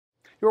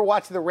You're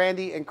watching the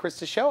Randy and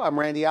Christa Show. I'm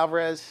Randy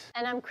Alvarez.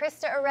 And I'm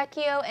Christa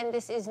Show, and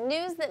this is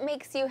news that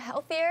makes you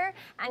healthier.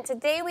 And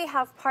today we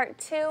have part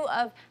 2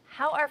 of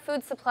how our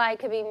food supply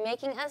could be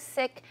making us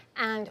sick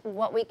and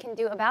what we can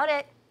do about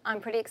it. I'm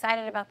pretty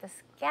excited about this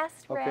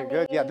guest, Randy. Okay,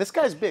 good. Yeah, this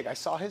guy's big. I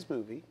saw his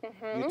movie.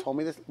 You told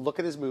me to look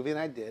at his movie, and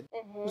I did.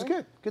 It was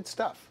good. Good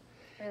stuff.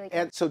 Really good.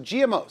 And so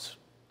GMOs,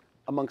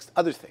 amongst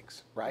other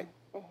things, right?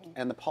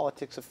 And the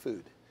politics of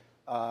food.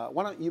 Why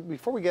don't you,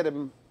 before we get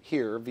him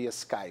here via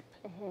Skype,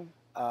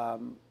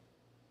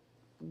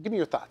 give me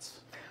your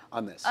thoughts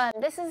on this.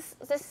 This is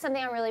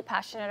something I'm really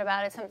passionate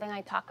about. It's something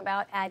I talk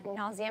about ad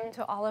nauseum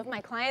to all of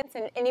my clients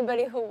and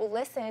anybody who will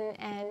listen.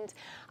 And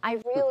I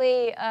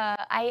really,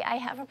 I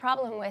have a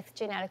problem with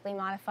genetically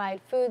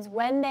modified foods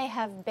when they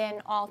have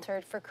been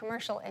altered for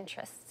commercial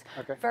interests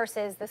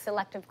versus the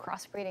selective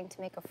crossbreeding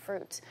to make a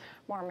fruit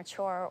more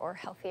mature or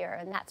healthier.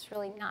 And that's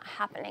really not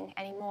happening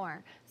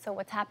anymore. So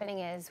what's happening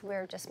is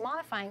we're just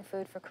modifying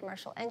food for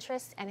commercial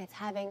interests, and it's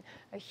having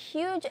a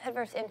huge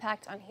adverse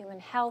impact on human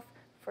health,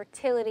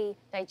 fertility,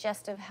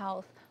 digestive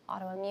health,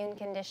 autoimmune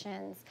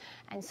conditions.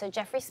 And so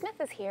Jeffrey Smith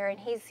is here, and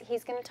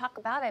he's going to talk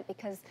about it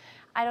because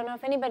I don't know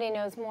if anybody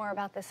knows more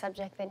about this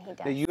subject than he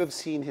does. Now, you have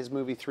seen his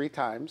movie 3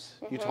 times,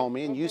 you told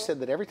me, and you said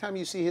that every time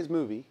you see his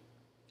movie,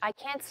 I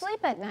can't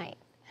sleep at night.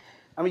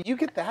 I mean, you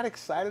get that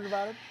excited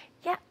about it?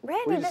 Yeah,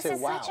 Randy, this is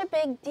such a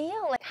big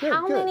deal. Like,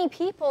 how many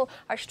people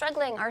are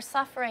struggling, are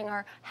suffering,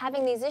 are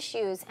having these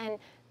issues, and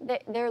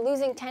they're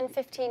losing 10,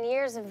 15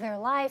 years of their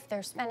life.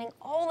 They're spending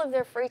all of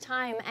their free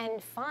time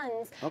and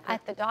funds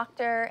at the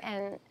doctor,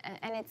 and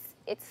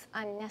it's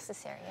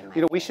unnecessary.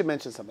 You know, we should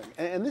mention something,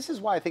 and this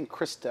is why I think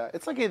Christa,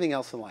 it's like anything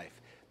else in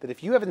life, that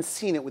if you haven't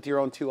seen it with your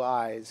own 2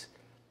 eyes,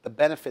 the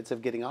benefits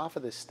of getting off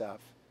of this stuff,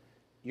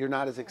 you're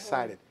not as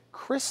excited.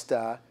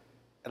 Christa,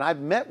 and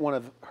I've met one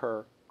of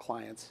her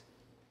clients,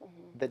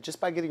 that just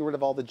by getting rid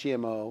of all the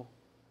GMO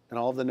and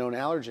all of the known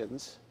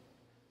allergens,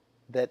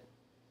 that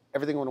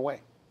everything went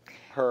away.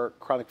 Her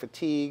chronic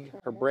fatigue,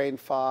 her brain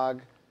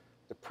fog,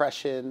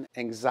 depression,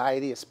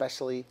 anxiety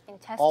especially,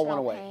 all went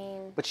away.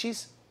 Pain.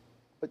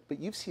 But but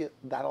you've seen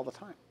that all the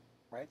time,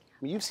 right?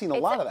 I mean, you've seen a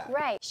lot of that.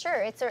 Right,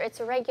 sure. It's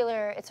a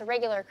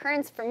regular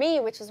occurrence for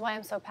me, which is why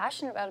I'm so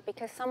passionate about it,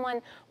 because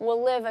someone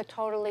will live a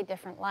totally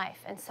different life,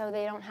 and so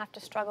they don't have to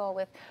struggle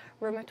with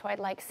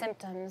rheumatoid-like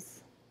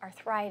symptoms,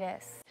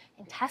 arthritis,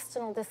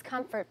 intestinal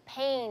discomfort,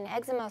 pain,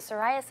 eczema,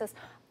 psoriasis.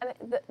 I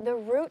mean, the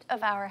root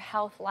of our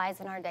health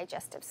lies in our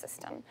digestive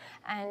system.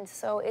 And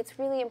so it's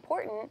really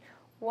important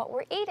what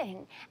we're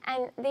eating.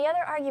 And the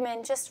other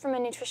argument, just from a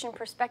nutrition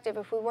perspective,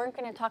 if we weren't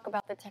going to talk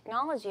about the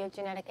technology of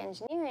genetic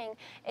engineering,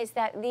 is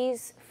that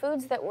these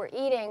foods that we're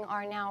eating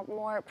are now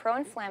more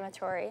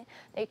pro-inflammatory.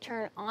 They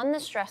turn on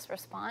the stress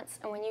response.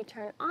 And when you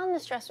turn on the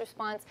stress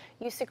response,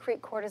 you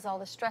secrete cortisol,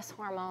 the stress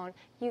hormone.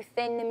 You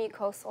thin the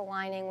mucosal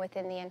lining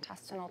within the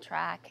intestinal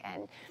tract.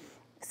 And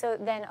so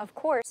then, of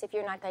course, if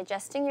you're not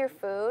digesting your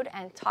food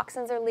and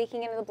toxins are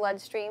leaking into the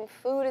bloodstream,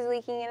 food is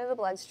leaking into the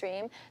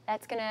bloodstream,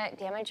 that's going to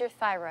damage your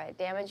thyroid,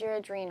 damage your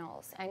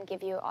adrenals, and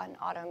give you an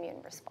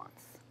autoimmune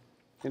response.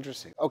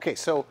 Interesting. Okay,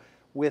 so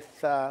with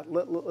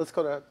let's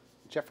go to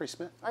Jeffrey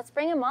Smith. Let's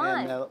bring him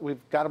on. And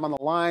we've got him on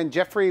the line.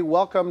 Jeffrey,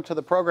 welcome to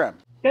the program.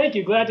 Thank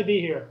you. Glad to be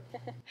here.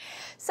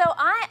 So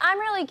I'm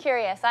really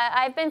curious.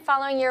 I've been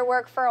following your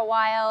work for a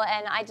while,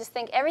 and I just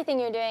think everything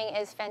you're doing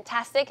is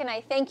fantastic, and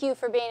I thank you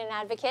for being an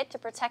advocate to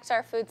protect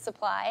our food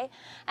supply.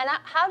 And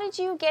how did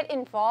you get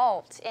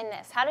involved in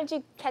this? How did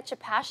you catch a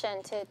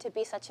passion to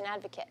be such an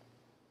advocate?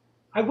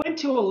 I went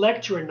to a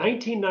lecture in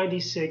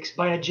 1996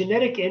 by a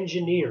genetic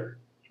engineer,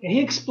 and he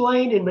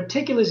explained in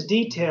meticulous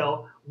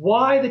detail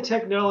why the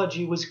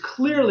technology was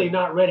clearly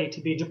not ready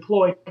to be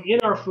deployed in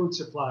our food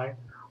supply,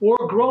 or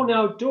grown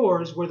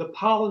outdoors where the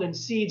pollen and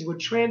seeds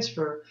would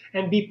transfer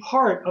and be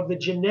part of the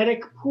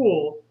genetic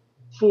pool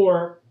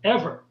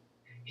forever.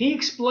 He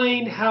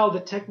explained how the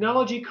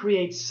technology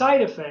creates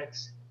side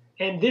effects,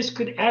 and this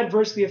could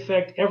adversely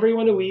affect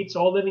everyone who eats,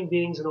 all living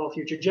beings, and all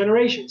future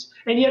generations.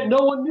 And yet no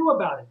one knew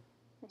about it.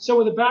 So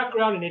with a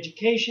background in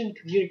education,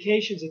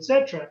 communications,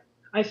 etc.,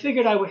 I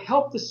figured I would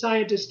help the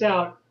scientist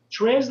out,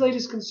 translate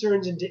his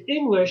concerns into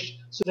English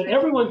so that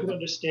everyone could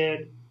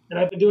understand, and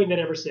I've been doing that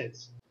ever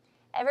since.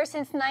 Ever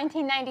since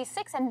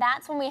 1996, and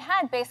that's when we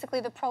had basically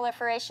the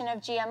proliferation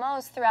of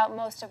GMOs throughout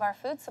most of our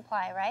food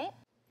supply, right?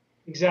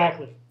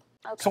 Exactly.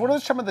 Okay. So what are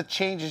some of the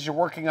changes you're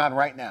working on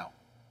right now?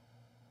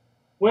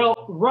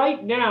 Well,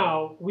 right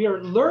now, we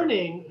are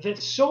learning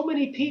that so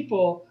many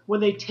people,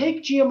 when they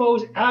take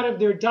GMOs out of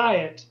their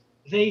diet,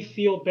 they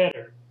feel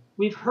better.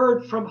 We've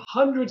heard from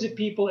hundreds of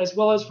people, as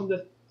well as from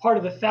the part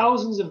of the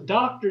thousands of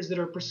doctors that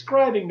are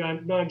prescribing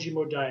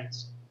non-GMO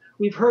diets.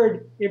 We've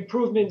heard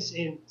improvements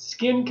in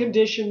skin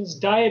conditions,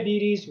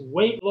 diabetes,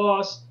 weight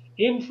loss,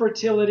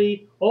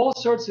 infertility, all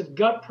sorts of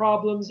gut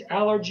problems,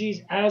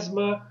 allergies,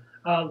 asthma,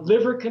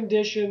 liver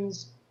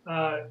conditions,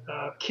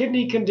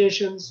 kidney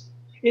conditions.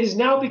 It has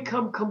now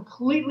become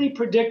completely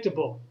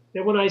predictable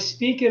that when I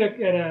speak at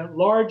a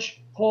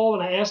large poll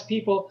and I ask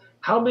people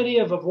how many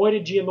have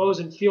avoided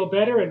GMOs and feel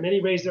better, and many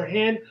raise their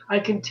hand, I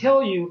can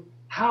tell you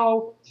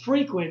how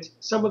frequent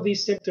some of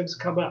these symptoms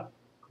come up.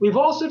 We've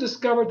also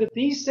discovered that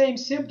these same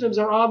symptoms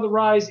are on the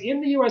rise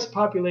in the US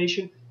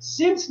population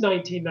since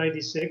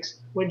 1996,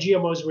 when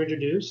GMOs were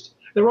introduced.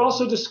 They're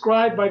also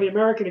described by the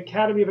American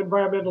Academy of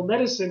Environmental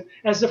Medicine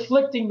as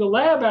afflicting the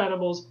lab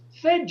animals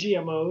fed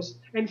GMOs.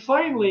 And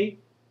finally,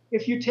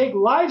 if you take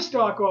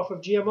livestock off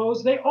of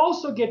GMOs, they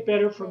also get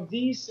better from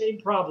these same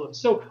problems.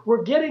 So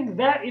we're getting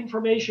that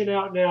information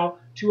out now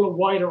to a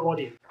wider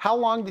audience. How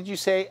long did you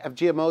say have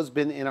GMOs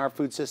been in our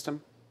food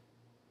system?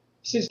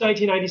 Since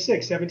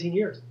 1996, 17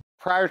 years.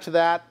 Prior to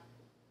that,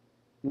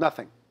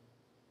 nothing.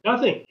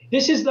 Nothing.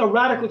 This is a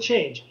radical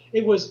change.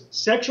 It was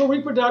sexual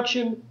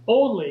reproduction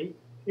only.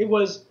 It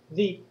was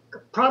the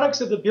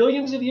products of the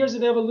billions of years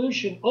of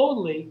evolution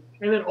only.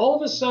 And then all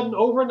of a sudden,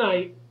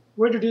 overnight,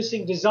 we're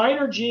introducing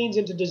designer genes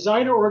into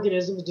designer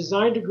organisms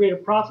designed to create a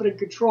profit and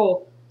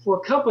control for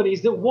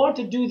companies that want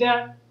to do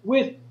that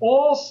with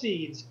all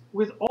seeds,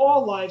 with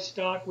all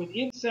livestock, with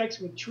insects,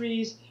 with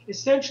trees.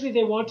 Essentially,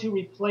 they want to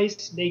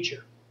replace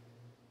nature.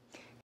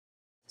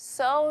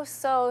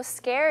 So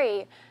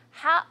scary.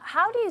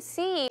 How do you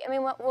see, I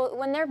mean,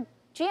 when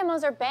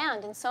GMOs are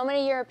banned in so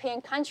many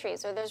European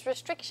countries, or there's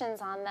restrictions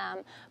on them,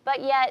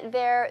 but yet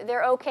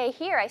they're okay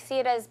here. I see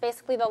it as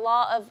basically the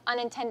law of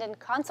unintended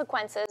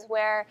consequences,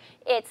 where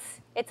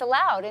it's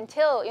allowed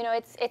until, you know,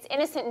 it's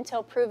innocent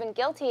until proven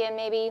guilty, and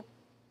maybe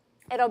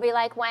it'll be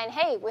like when,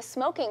 hey, with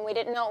smoking, we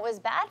didn't know it was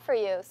bad for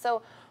you.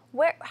 So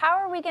how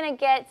are we going to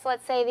get,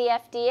 let's say, the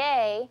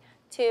FDA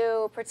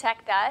to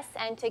protect us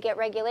and to get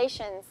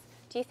regulations?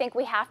 Do you think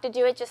we have to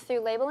do it just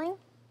through labeling?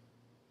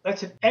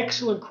 That's an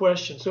excellent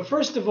question. So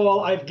first of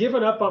all, I've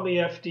given up on the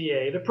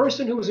FDA. The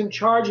person who was in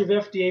charge of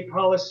FDA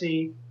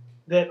policy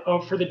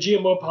for the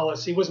GMO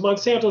policy was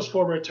Monsanto's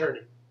former attorney.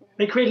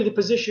 They created the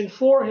position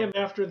for him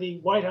after the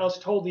White House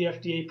told the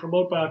FDA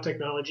promote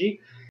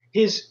biotechnology.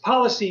 His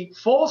policy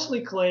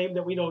falsely claimed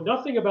that we know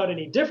nothing about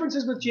any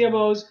differences with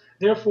GMOs,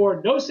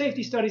 therefore no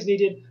safety studies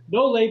needed,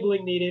 no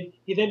labeling needed.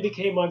 He then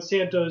became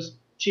Monsanto's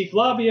chief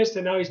lobbyist,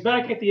 and now he's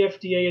back at the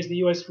FDA as the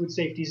U.S. food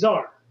safety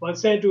czar.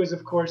 Monsanto is,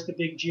 of course, the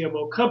big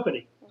GMO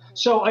company.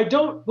 So I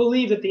don't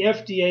believe that the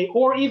FDA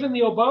or even the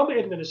Obama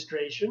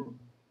administration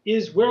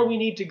is where we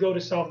need to go to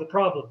solve the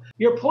problem.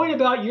 Your point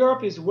about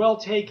Europe is well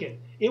taken.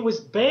 It was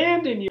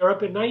banned in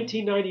Europe in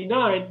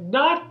 1999,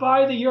 not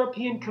by the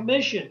European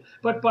Commission,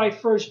 but by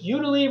first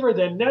Unilever,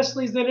 then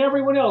Nestle's, then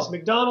everyone else,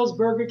 McDonald's,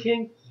 Burger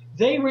King.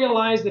 They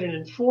realized that an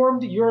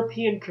informed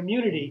European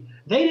community,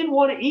 they didn't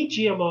want to eat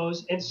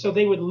GMOs, and so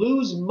they would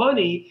lose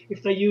money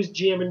if they used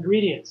GM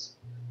ingredients.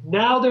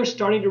 Now they're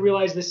starting to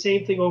realize the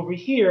same thing over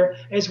here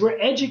as we're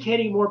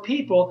educating more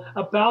people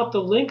about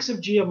the links of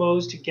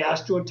GMOs to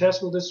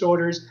gastrointestinal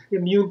disorders,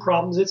 immune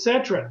problems,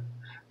 etc.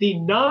 The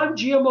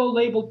non-GMO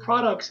labeled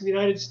products in the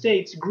United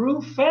States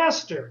grew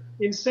faster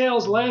in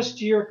sales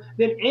last year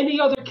than any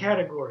other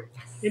category.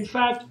 In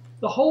fact,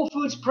 the Whole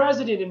Foods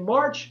president in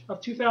March of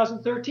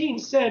 2013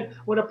 said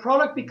when a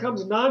product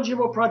becomes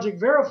non-GMO project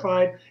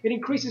verified, it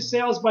increases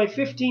sales by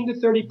 15 to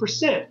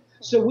 30%.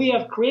 So we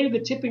have created the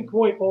tipping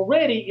point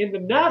already in the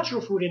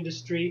natural food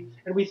industry,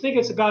 and we think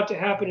it's about to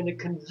happen in the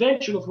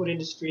conventional food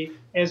industry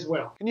as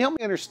well. Can you help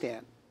me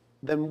understand,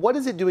 then what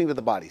is it doing to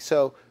the body?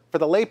 So for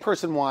the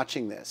layperson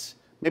watching this,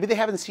 maybe they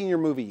haven't seen your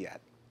movie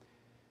yet.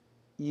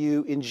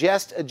 You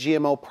ingest a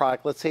GMO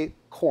product, let's say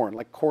corn,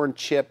 like corn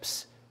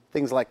chips,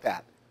 things like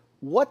that.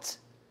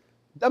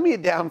 Dummy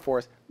it down for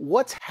us.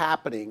 What's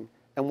happening,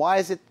 and why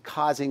is it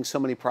causing so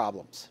many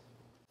problems?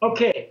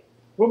 Okay,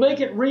 we'll make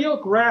it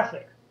real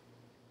graphic.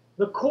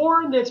 The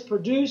corn that's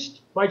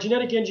produced by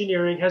genetic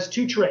engineering has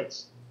two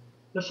traits.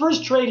 The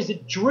first trait is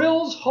it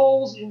drills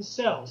holes in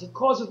cells. It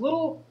causes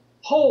little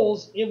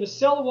holes in the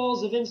cell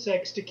walls of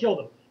insects to kill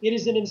them. It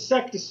is an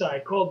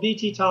insecticide called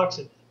Bt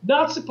toxin.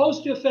 Not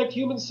supposed to affect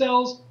human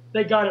cells.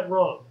 They got it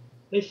wrong.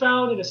 They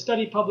found in a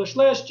study published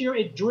last year,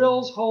 it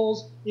drills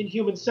holes in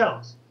human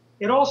cells.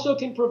 It also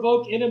can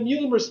provoke an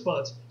immune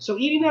response. So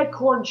eating that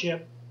corn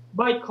chip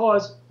might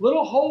cause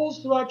little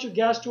holes throughout your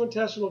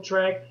gastrointestinal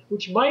tract,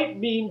 which might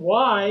mean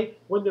why,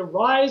 when the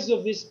rise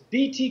of this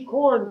Bt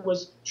corn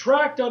was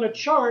tracked on a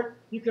chart,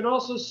 you can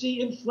also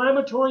see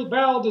inflammatory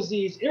bowel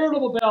disease,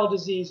 irritable bowel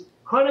disease,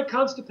 chronic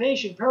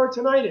constipation,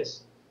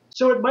 peritonitis.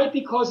 So it might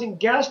be causing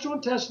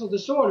gastrointestinal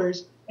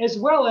disorders as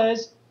well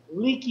as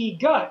leaky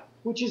gut,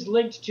 which is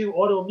linked to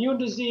autoimmune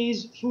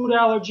disease, food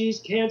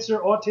allergies, cancer,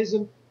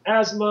 autism,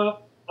 asthma,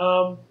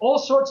 all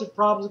sorts of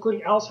problems,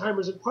 including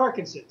Alzheimer's and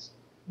Parkinson's.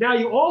 Now,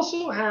 you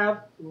also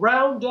have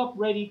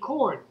Roundup-ready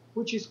corn,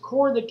 which is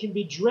corn that can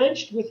be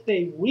drenched with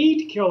a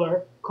weed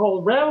killer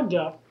called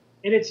Roundup,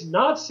 and it's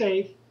not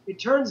safe. It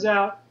turns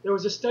out there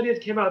was a study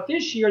that came out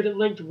this year that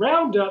linked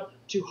Roundup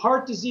to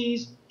heart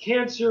disease,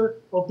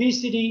 cancer,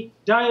 obesity,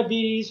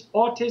 diabetes,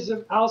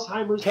 autism,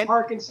 Alzheimer's,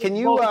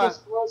 Parkinson's, multiple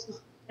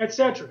sclerosis,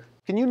 etc.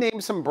 Can you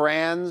name some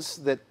brands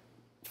that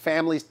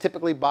families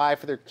typically buy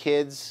for their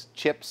kids,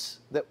 chips,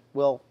 that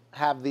will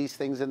have these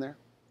things in there?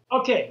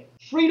 Okay,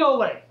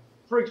 Frito-Lay.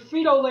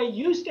 Frito-Lay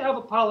used to have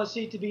a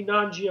policy to be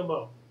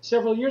non-GMO.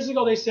 Several years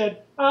ago, they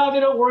said, they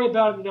don't worry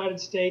about it in the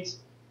United States.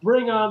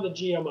 bring on the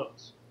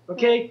GMOs.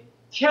 Okay?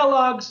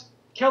 Kellogg's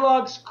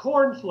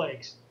Corn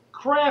Flakes,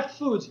 Kraft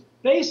Foods.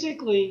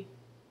 Basically,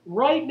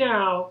 right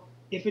now,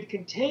 if it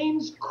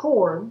contains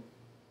corn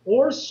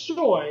or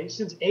soy,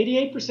 since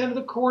 88% of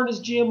the corn is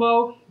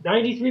GMO,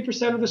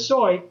 93% of the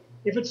soy,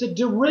 if it's a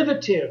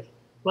derivative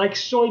like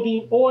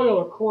soybean oil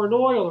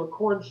or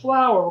corn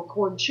flour or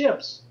corn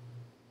chips,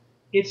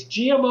 it's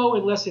GMO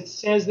unless it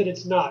says that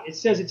it's not. It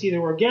says it's either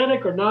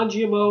organic or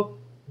non-GMO,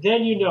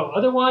 then you know.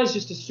 Otherwise,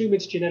 just assume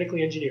it's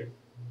genetically engineered.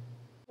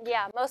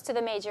 Yeah, most of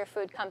the major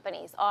food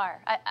companies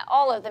are.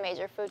 All of the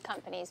major food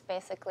companies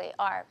basically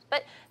are.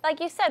 But like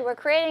you said,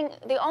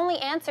 the only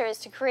answer is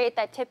to create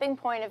that tipping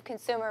point of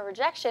consumer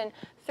rejection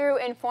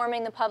through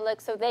informing the public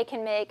so they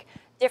can make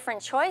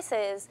different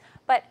choices.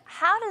 But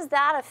how will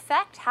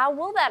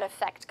that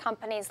affect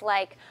companies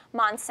like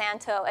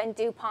Monsanto and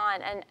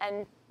DuPont,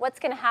 and what's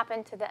going to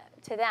happen to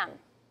them?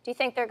 Do you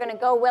think they're going to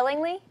go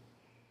willingly?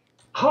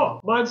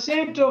 Oh,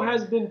 Monsanto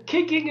has been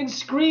kicking and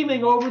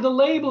screaming over the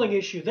labeling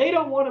issue. They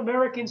don't want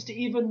Americans to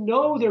even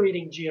know they're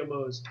eating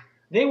GMOs.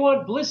 They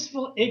want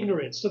blissful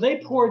ignorance. So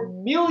they poured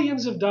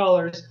millions of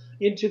dollars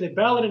into the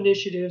ballot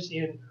initiatives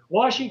in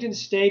Washington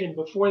State and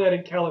before that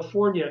in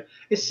California,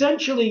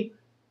 essentially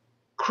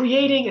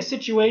creating a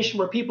situation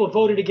where people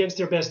voted against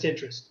their best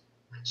interest.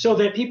 So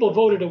that people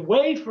voted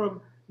away from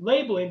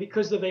labeling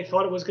because they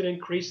thought it was going to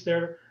increase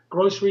their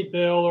grocery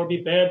bill or be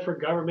bad for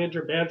government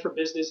or bad for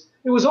business.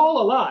 It was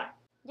all a lie.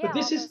 Yeah,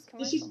 but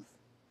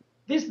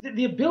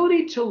the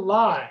ability to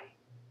lie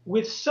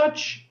with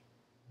such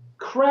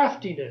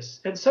craftiness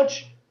and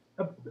such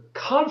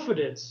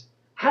confidence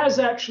has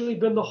actually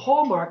been the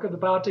hallmark of the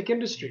biotech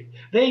industry.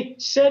 They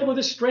said with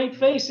a straight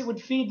face it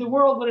would feed the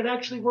world when it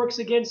actually works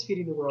against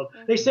feeding the world.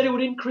 They said it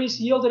would increase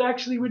yield, it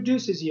actually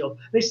reduces yield.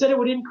 They said it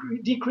would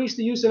decrease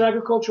the use of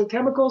agricultural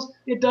chemicals,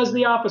 it does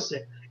the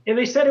opposite. And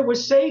they said it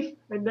was safe,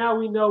 and now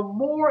we know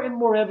more and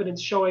more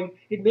evidence showing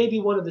it may be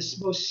one of the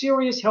most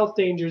serious health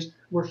dangers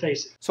we're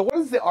facing. So what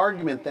is the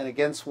argument then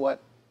against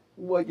what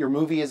your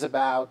movie is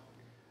about,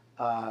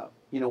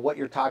 what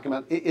you're talking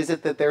about? Is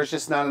it that there's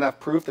just not enough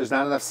proof, there's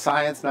not enough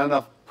science, not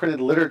enough printed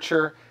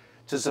literature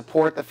to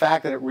support the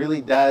fact that it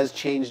really does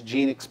change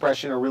gene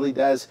expression or really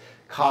does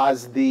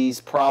cause these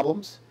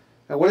problems?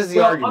 And what is the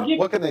argument?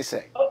 What can they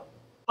say?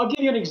 I'll give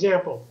you an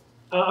example.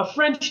 A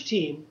French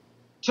team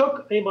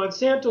took a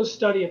Monsanto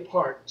study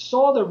apart,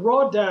 saw the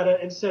raw data,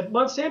 and said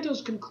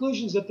Monsanto's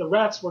conclusions that the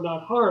rats were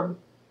not harmed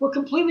were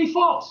completely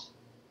false,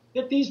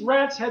 that these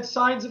rats had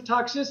signs of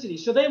toxicity.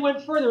 So they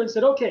went further and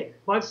said, okay,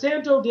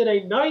 Monsanto did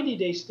a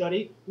 90-day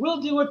study,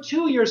 we'll do a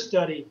 2-year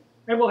study,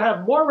 and we'll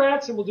have more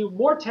rats and we'll do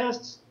more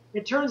tests.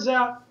 It turns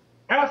out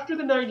after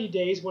the 90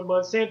 days, when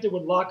Monsanto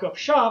would lock up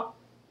shop,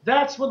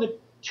 that's when the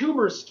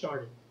tumors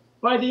started.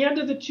 By the end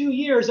of the 2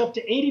 years, up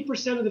to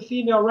 80% of the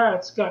female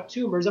rats got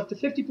tumors, up to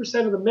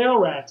 50% of the male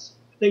rats.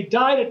 They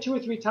died at 2 or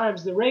 3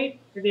 times the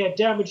rate, and they had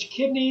damaged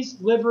kidneys,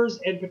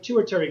 livers, and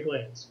pituitary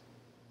glands.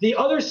 The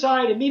other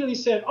side immediately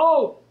said,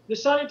 oh, the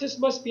scientist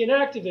must be an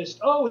activist.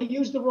 Oh, he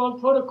used the wrong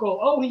protocol.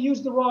 Oh, he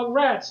used the wrong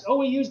rats.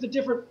 Oh, he used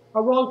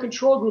a wrong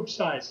control group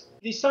size.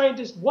 The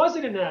scientist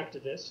wasn't an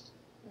activist.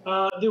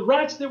 The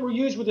rats that were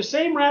used were the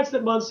same rats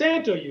that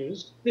Monsanto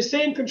used, the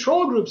same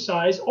control group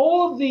size.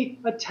 All of the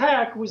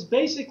attack was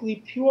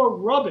basically pure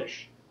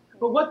rubbish.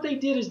 But what they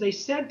did is they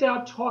sent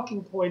out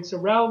talking points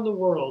around the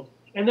world,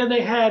 and then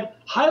they had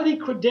highly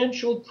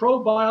credentialed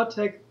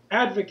pro-biotech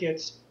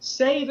advocates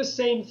say the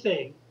same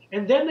thing.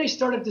 And then they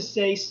started to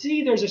say,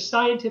 see, there's a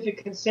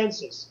scientific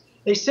consensus.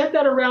 They sent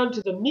that around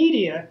to the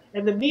media,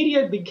 and the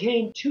media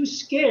became too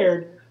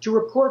scared to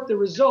report the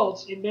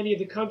results in many of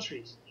the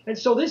countries. And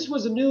so this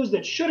was a news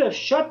that should have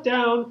shut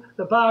down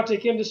the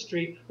biotech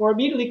industry or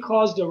immediately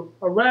caused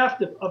a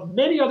raft of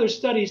many other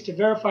studies to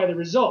verify the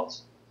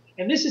results.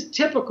 And this is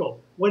typical.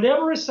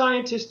 Whenever a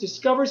scientist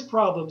discovers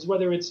problems,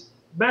 whether it's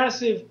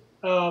massive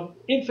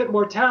infant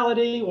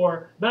mortality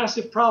or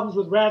massive problems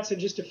with rats in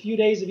just a few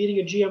days of eating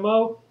a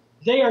GMO,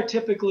 they are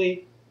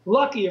typically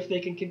lucky if they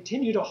can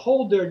continue to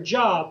hold their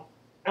job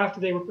after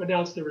they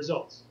announce the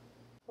results.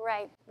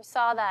 Right. We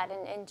saw that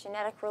in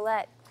genetic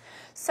roulette.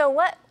 So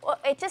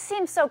it just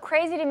seems so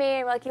crazy to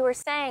me, like you were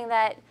saying,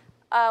 that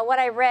what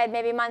I read,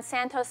 maybe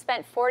Monsanto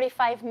spent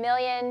 $45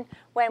 million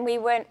when we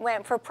went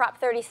for Prop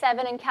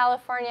 37 in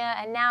California,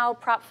 and now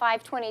Prop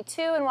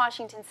 522 in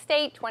Washington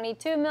State,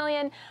 $22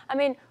 million. I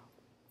mean,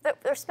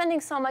 they're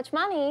spending so much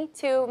money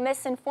to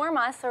misinform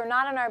us or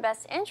not in our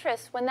best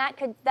interest when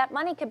that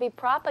money could be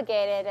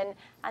propagated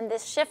and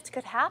this shift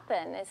could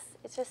happen.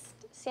 It just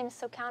seems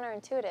so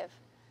counterintuitive.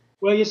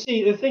 Well, you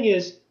see, the thing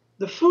is,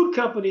 the food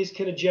companies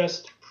can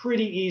adjust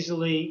pretty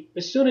easily.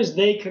 As soon as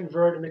they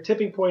convert and the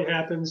tipping point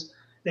happens,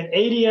 then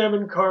ADM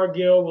and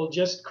Cargill will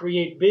just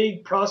create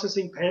big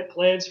processing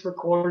plants for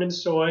corn and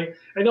soy,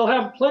 and they'll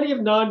have plenty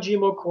of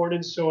non-GMO corn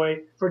and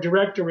soy for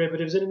direct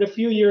derivatives, and in a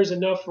few years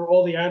enough for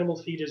all the animal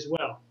feed as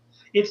well.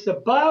 It's the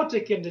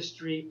biotech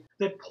industry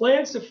that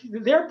plans to,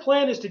 their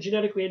plan is to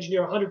genetically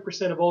engineer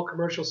 100% of all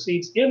commercial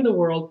seeds in the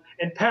world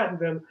and patent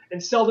them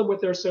and sell them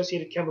with their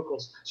associated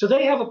chemicals. So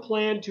they have a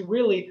plan to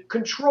really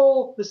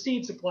control the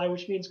seed supply,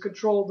 which means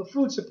control the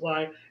food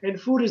supply, and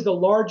food is the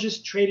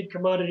largest traded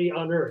commodity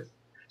on earth.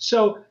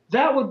 So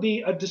that would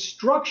be a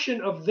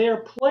destruction of their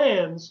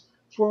plans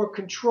for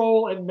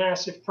control and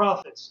massive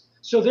profits.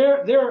 So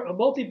they're a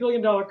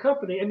multi-billion-dollar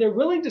company, and they're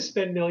willing to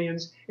spend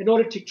millions in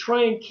order to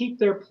try and keep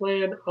their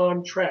plan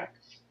on track.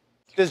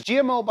 Does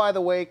GMO, by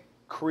the way,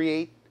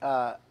 create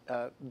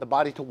the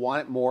body to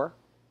want it more?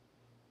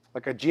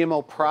 Like a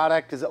GMO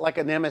product, is it like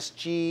an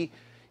MSG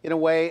in a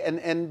way?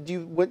 And do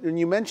you, when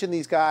you mention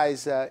these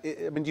guys, I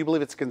mean, do you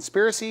believe it's a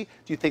conspiracy?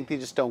 Do you think they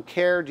just don't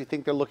care? Do you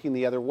think they're looking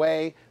the other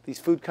way, these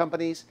food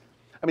companies?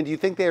 I mean, do you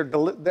think they're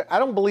I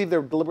don't believe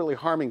they're deliberately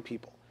harming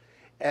people.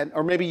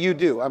 Or maybe you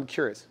do. I'm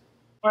curious.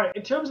 All right,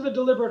 in terms of the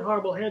deliberate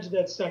harm, we'll hand you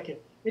that second.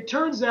 It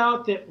turns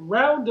out that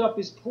Roundup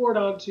is poured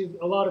onto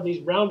a lot of these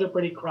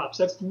Roundup-ready crops.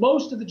 That's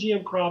most of the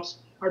GM crops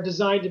are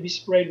designed to be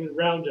sprayed with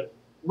Roundup.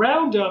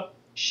 Roundup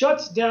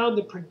shuts down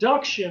the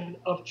production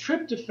of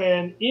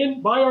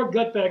tryptophan by our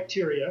gut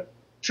bacteria.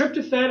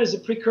 Tryptophan is a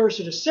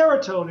precursor to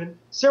serotonin.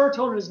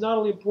 Serotonin is not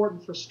only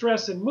important for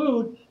stress and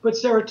mood, but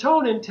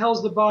serotonin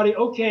tells the body,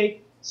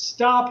 okay,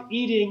 stop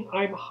eating,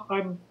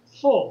 I'm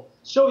full.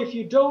 So if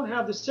you don't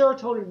have the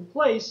serotonin in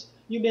place,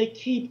 you may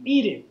keep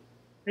eating.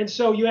 And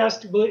so you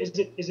asked,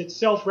 is it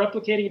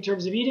self-replicating in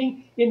terms of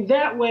eating? In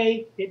that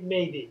way, it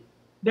may be.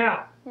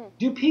 Now,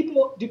 do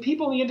people in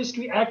the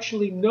industry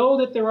actually know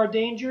that there are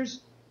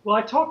dangers? Well,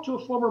 I talked to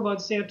a former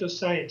Monsanto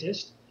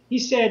scientist. He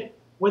said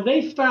when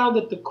they found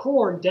that the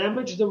corn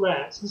damaged the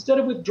rats, instead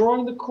of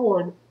withdrawing the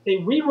corn, they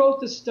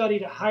rewrote the study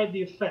to hide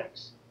the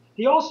effects.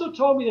 He also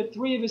told me that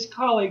 3 of his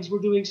colleagues were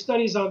doing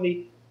studies on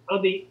the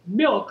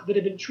milk that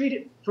had been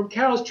treated from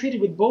cows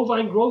treated with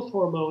bovine growth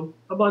hormone,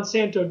 a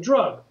Monsanto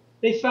drug.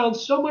 They found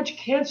so much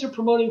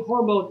cancer-promoting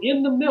hormone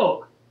in the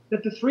milk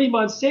that the 3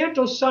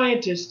 Monsanto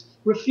scientists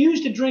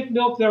refused to drink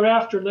milk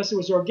thereafter unless it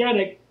was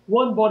organic.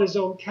 One bought his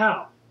own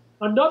cow.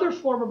 Another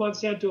former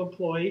Monsanto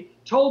employee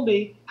told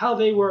me how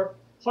they were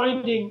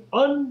finding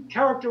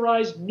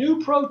uncharacterized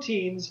new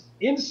proteins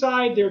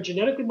inside their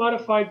genetically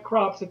modified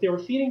crops that they were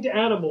feeding to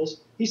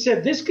animals. He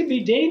said this could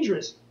be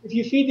dangerous. If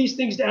you feed these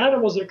things to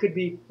animals, there could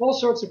be all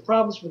sorts of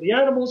problems for the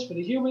animals, for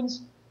the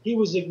humans. He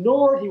was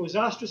ignored. He was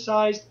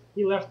ostracized.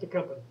 He left the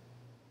company.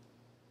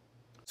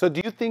 So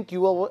do you think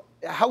you will,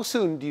 how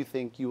soon do you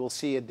think you will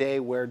see a day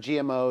where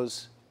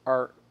GMOs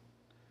are,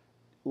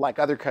 like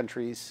other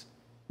countries,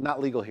 not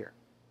legal here?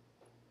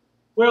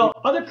 Well,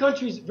 other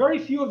countries, very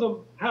few of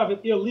them have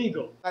it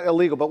illegal. Not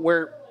illegal, but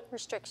where?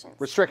 Restrictions.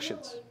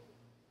 Restrictions.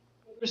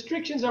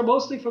 Restrictions are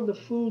mostly from the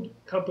food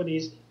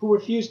companies who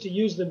refuse to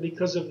use them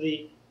because of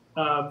the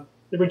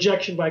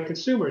rejection by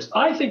consumers.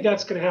 I think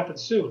that's going to happen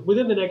soon,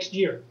 within the next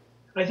year.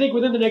 I think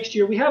within the next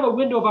year, we have a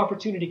window of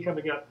opportunity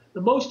coming up, the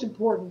most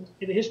important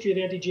in the history of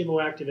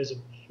anti-GMO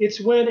activism.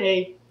 It's when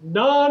a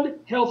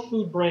non-health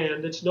food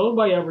brand that's known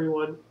by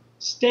everyone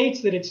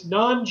states that it's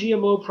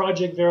non-GMO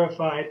project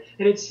verified,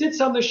 and it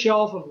sits on the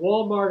shelf of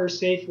Walmart or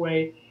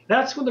Safeway.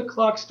 That's when the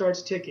clock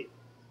starts ticking.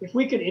 If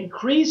we can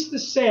increase the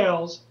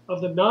sales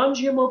of the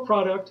non-GMO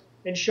product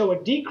and show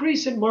a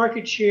decrease in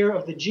market share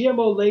of the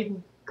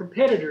GMO-laden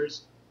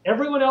competitors,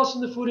 everyone else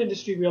in the food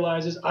industry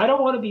realizes I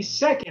don't want to be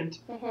second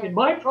in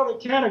my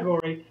product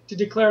category to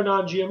declare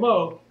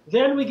non-GMO.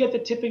 Then we get the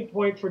tipping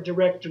point for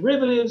direct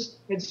derivatives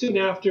and soon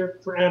after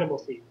for animal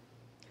feed.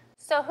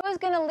 So who's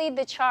going to lead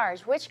the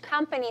charge? Which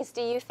companies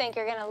do you think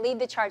are going to lead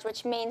the charge?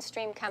 Which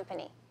mainstream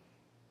company?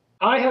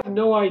 I have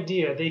no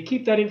idea. They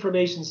keep that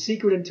information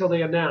secret until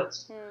they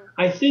announce.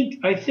 I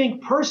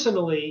think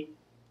personally,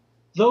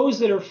 those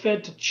that are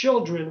fed to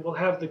children will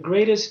have the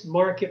greatest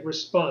market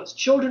response.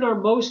 Children are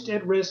most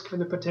at risk from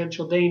the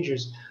potential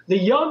dangers. The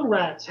young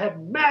rats have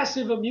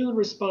massive immune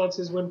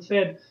responses when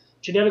fed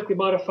genetically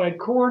modified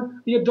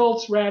corn. The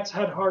adults rats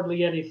had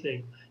hardly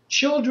anything.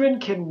 Children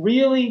can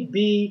really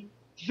be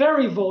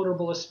very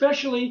vulnerable,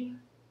 especially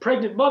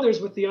pregnant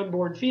mothers with the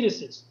unborn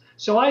fetuses.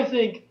 So I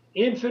think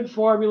infant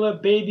formula,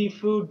 baby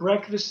food,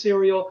 breakfast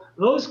cereal,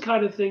 those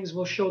kind of things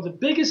will show the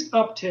biggest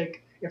uptick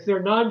if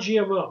they're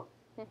non-GMO.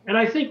 And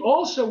I think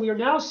also we are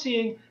now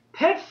seeing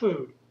pet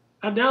food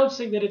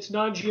announcing that it's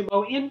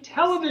non-GMO in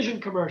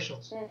television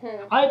commercials.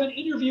 I've been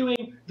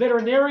interviewing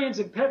veterinarians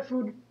and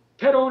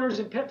pet owners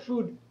and pet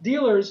food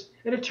dealers,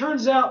 and it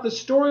turns out the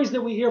stories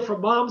that we hear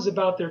from moms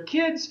about their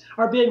kids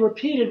are being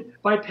repeated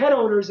by pet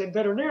owners and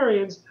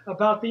veterinarians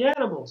about the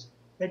animals.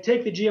 They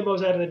take the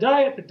GMOs out of the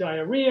diet, the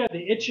diarrhea,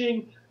 the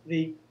itching,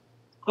 the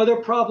other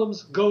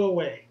problems go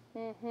away.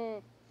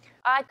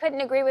 I couldn't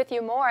agree with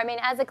you more. I mean,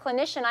 as a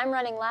clinician, I'm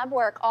running lab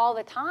work all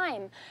the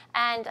time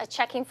and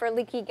checking for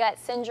leaky gut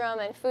syndrome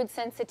and food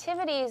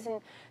sensitivities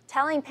and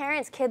telling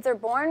parents kids are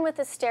born with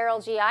a sterile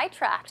GI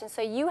tract. And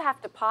so you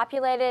have to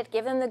populate it,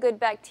 give them the good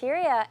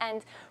bacteria.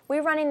 And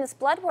we're running this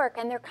blood work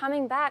and they're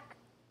coming back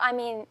I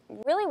mean,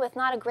 really with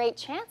not a great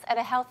chance at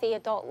a healthy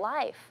adult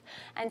life.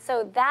 And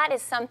so that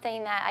is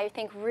something that I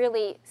think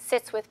really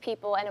sits with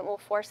people, and it will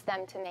force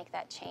them to make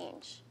that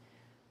change.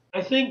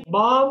 I think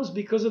moms,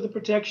 because of the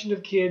protection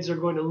of kids, are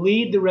going to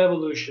lead the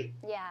revolution.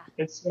 Yeah.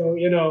 And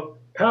so,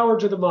 power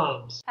to the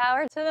moms.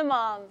 Power to the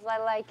moms. I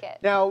like it.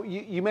 Now,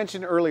 you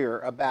mentioned earlier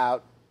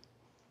about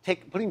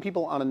putting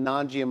people on a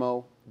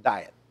non-GMO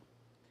diet,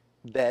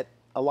 that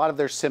a lot of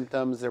their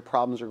symptoms, their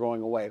problems are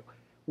going away.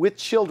 With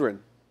children,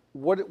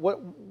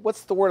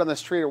 what's the word on the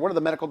street, or what are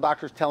the medical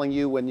doctors telling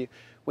you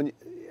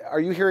are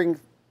you hearing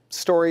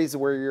stories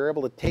where you're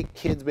able to take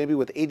kids maybe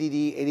with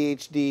ADD,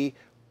 ADHD,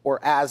 or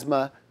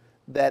asthma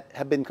that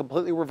have been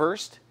completely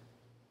reversed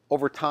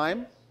over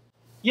time?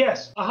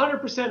 Yes,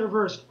 100%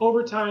 reversed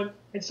over time,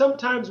 and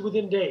sometimes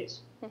within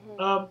days.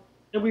 And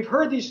we've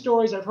heard these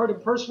stories. I've heard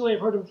them personally.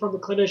 I've heard them from the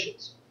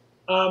clinicians.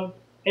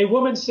 A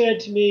woman said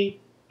to me,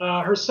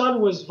 her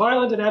son was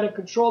violent and out of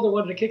control. They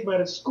wanted to kick him out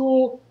of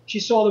school. She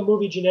saw the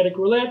movie Genetic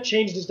Roulette,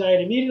 changed his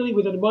diet immediately.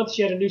 Within a month,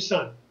 she had a new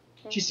son.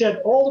 She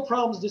said all the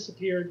problems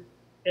disappeared,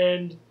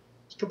 and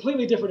it's a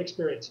completely different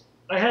experience.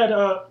 I had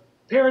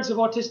parents of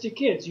autistic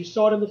kids. You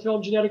saw it in the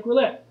film Genetic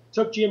Roulette.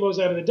 Took GMOs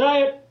out of the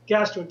diet,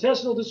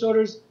 gastrointestinal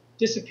disorders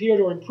disappeared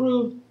or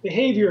improved,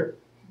 behavior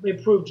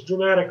improved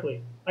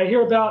dramatically. I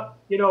hear about,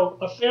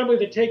 a family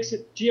that takes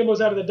GMOs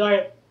out of the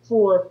diet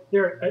for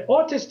their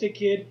autistic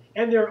kid,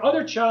 and their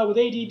other child with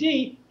ADD,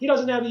 he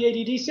doesn't have the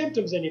ADD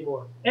symptoms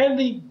anymore. And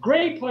the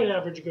grade point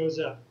average goes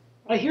up.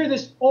 I hear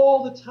this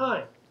all the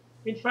time.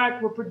 In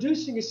fact, we're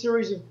producing a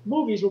series of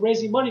movies. We're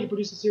raising money to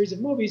produce a series of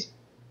movies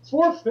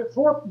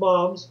for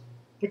moms,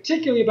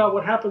 particularly about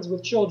what happens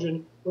with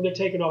children when they're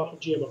taken off of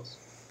GMOs.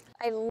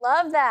 I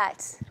love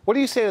that. What do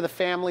you say to the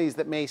families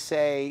that may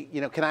say,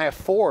 can I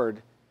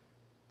afford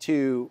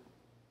to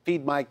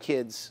feed my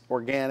kids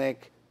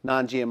organic,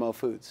 non-GMO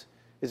foods?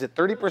 Is it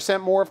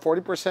 30% more,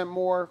 40%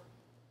 more?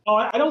 Oh,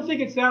 I don't think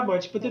it's that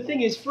much. But the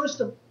thing is, first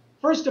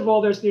of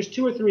all, there's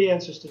 2 or 3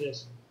 answers to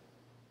this.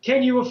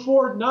 Can you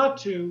afford not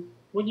to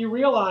when you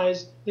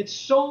realize that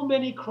so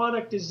many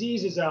chronic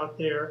diseases out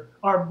there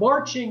are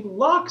marching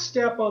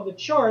lockstep on the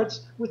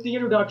charts with the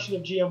introduction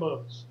of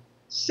GMOs?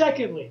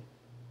 Secondly,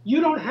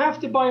 you don't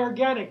have to buy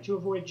organic to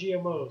avoid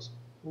GMOs.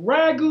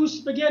 Ragu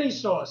spaghetti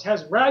sauce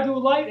has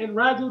Ragu Light and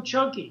Ragu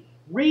Chunky.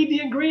 Read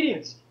the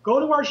ingredients. Go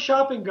to our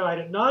shopping guide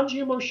at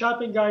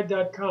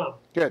nongmoshoppingguide.com.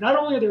 Good. Not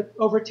only are there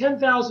over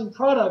 10,000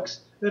 products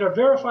that are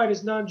verified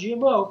as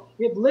non-GMO,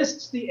 it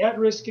lists the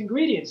at-risk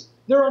ingredients.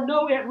 There are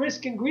no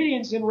at-risk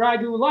ingredients in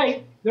Ragu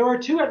Light. There are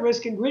 2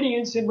 at-risk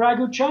ingredients in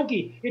Ragu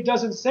Chunky. It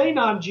doesn't say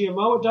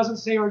non-GMO. It doesn't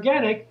say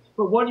organic,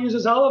 but one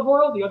uses olive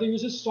oil, the other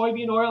uses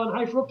soybean oil and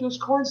high fructose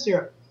corn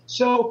syrup.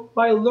 So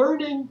by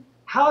learning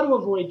how to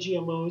avoid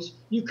GMOs,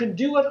 you can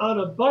do it on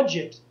a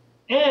budget.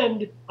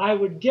 And I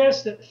would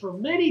guess that for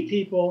many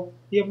people,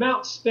 the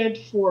amount spent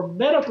for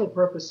medical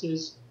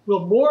purposes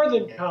will more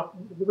than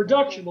the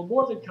reduction will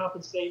more than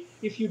compensate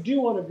if you do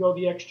want to go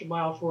the extra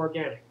mile for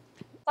organic.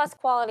 Plus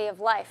quality of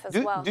life as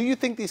well. Do you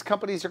think these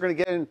companies are going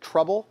to get in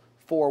trouble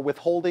for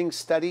withholding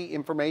study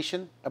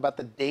information about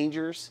the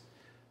dangers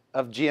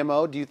of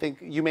GMO? Do you think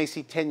you may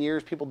see 10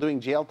 years, people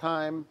doing jail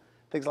time,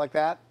 things like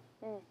that?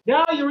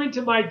 Now you're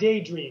into my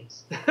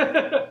daydreams.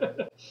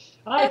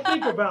 I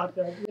think about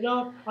that.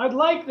 I'd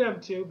like them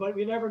to, but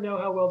we never know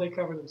how well they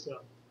cover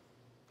themselves.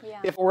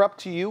 Yeah. If it were up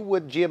to you,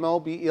 would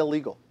GMO be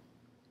illegal?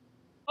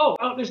 Oh,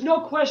 there's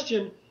no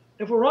question.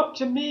 If we're up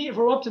to me, if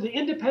we're up to the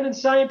independent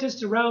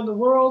scientists around the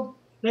world,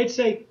 they'd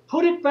say,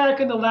 put it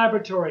back in the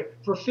laboratory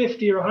for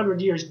 50 or 100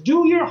 years.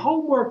 Do your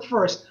homework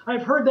first.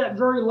 I've heard that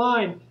very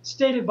line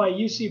stated by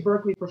UC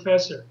Berkeley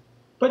professor.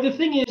 But the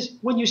thing is,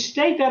 when you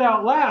state that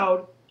out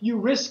loud, you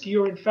risk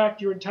your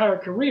entire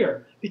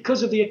career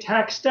because of the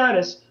attack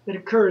status that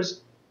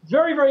occurs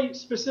very, very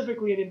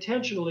specifically and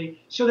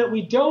intentionally, so that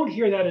we don't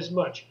hear that as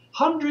much.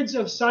 Hundreds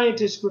of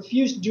scientists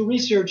refuse to do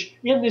research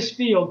in this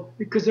field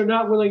because they're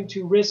not willing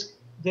to risk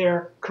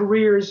their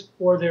careers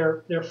or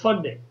their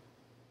funding.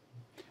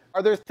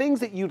 Are there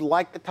things that you'd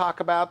like to talk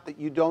about that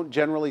you don't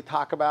generally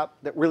talk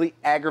about that really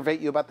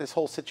aggravate you about this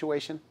whole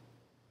situation?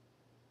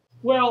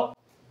 Well,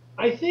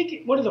 I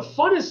think one of the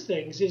funnest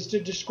things is to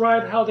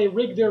describe how they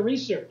rig their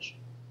research.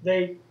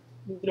 They,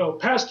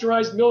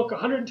 pasteurized milk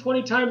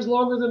 120 times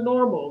longer than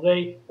normal.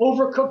 They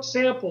overcooked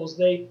samples.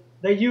 They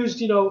used,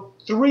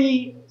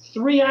 three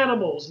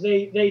animals.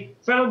 They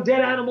found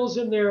dead animals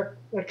in their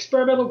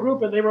experimental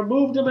group, and they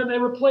removed them and they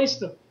replaced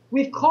them.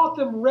 We've caught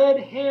them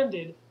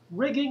red-handed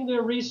rigging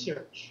their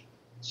research.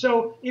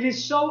 So it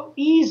is so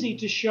easy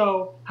to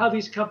show how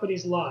these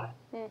companies lie.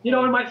 Mm-hmm.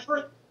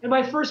 In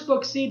my first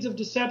book, Seeds of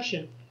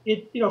Deception,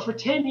 for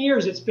 10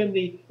 years, it's been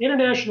the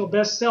international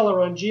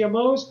bestseller on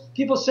GMOs.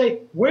 People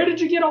say, where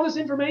did you get all this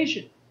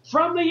information?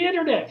 From the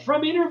internet,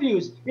 from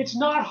interviews. It's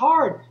not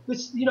hard.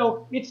 It's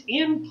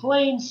in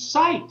plain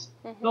sight.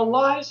 Mm-hmm. The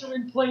lies are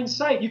in plain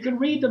sight. You can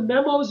read the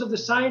memos of the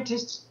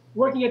scientists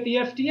working at the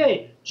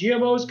FDA.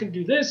 GMOs can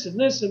do this and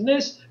this and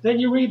this. Then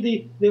you read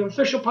the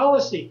official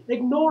policy,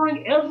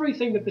 ignoring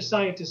everything that the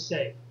scientists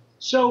say.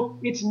 So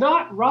it's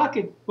not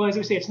rocket, well, as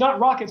I say, it's not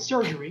rocket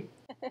surgery.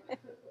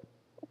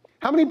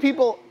 How many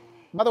people,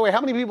 by the way, how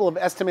many people have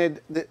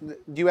estimated, do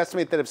you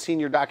estimate that have seen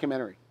your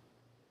documentary?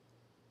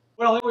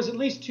 Well, it was at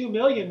least 2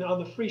 million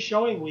on the free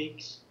showing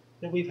weeks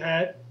that we've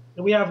had,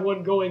 and we have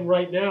one going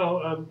right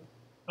now.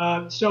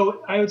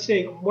 So I would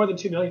say more than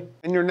 2 million.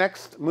 And your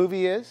next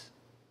movie is?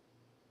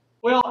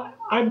 Well,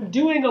 I'm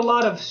doing a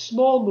lot of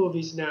small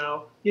movies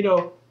now, you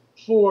know,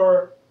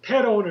 for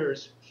pet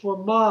owners, for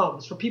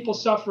moms, for people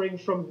suffering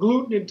from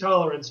gluten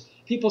intolerance,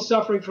 people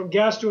suffering from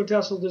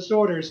gastrointestinal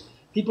disorders,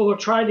 people who are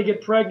trying to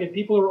get pregnant,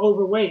 people who are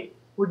overweight.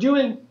 We're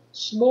doing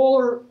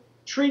smaller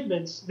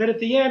treatments that at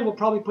the end we'll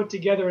probably put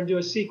together and do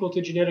a sequel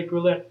to Genetic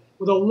Roulette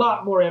with a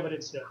lot more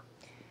evidence now.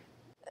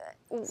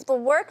 The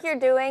work you're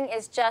doing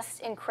is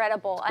just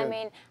incredible. I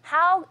mean,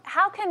 how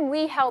can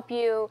we help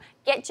you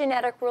get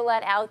Genetic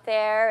Roulette out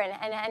there,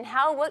 and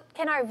what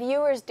can our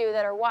viewers do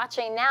that are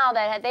watching now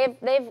that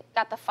they've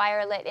got the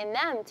fire lit in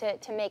them to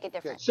make a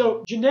difference?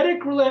 So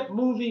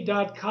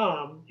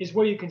geneticroulettemovie.com is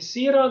where you can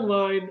see it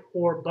online,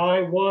 or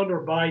buy 1 or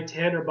buy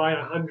 10 or buy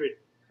 100.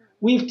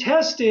 We've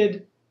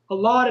tested a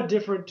lot of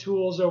different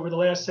tools over the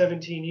last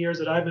 17 years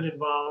that I've been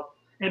involved,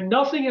 and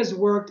nothing has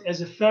worked as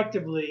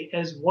effectively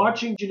as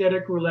watching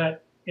Genetic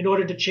Roulette in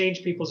order to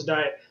change people's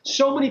diet.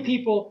 So many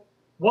people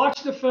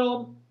watch the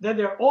film, then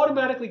they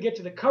automatically get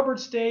to the cupboard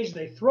stage,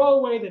 they throw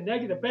away the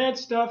negative, bad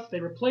stuff,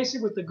 they replace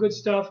it with the good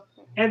stuff,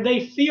 and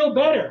they feel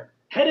better.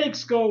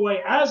 Headaches go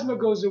away, asthma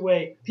goes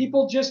away,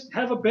 people just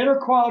have a better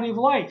quality of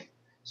life.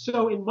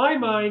 So in my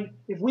mind,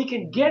 if we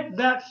can get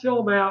that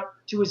film out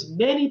to as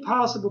many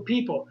possible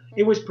people,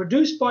 it was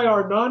produced by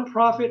our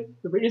nonprofit,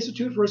 the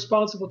Institute for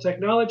Responsible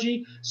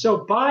Technology, so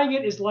buying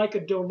it is like a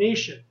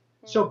donation.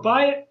 So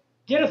buy it,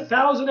 get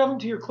 1,000 of them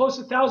to your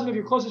closest, 1,000 of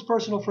your closest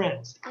personal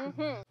friends.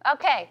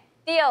 Okay,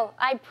 deal.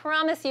 I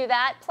promise you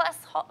that, plus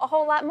a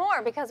whole lot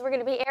more, because we're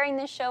going to be airing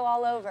this show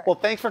all over. Well,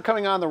 thanks for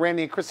coming on the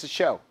Randy and Christa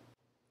Show.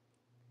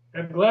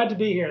 I'm glad to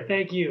be here.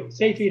 Thank you.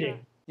 Safe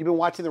eating. You've been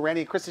watching the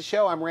Randy and Christa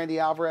Show. I'm Randy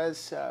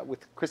Alvarez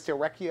with Christa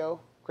Recchio.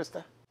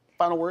 Christa,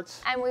 final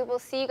words? And we will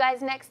see you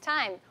guys next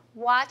time.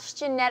 Watch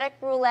Genetic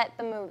Roulette,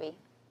 the movie.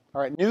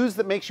 All right, news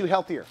that makes you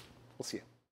healthier. We'll see you.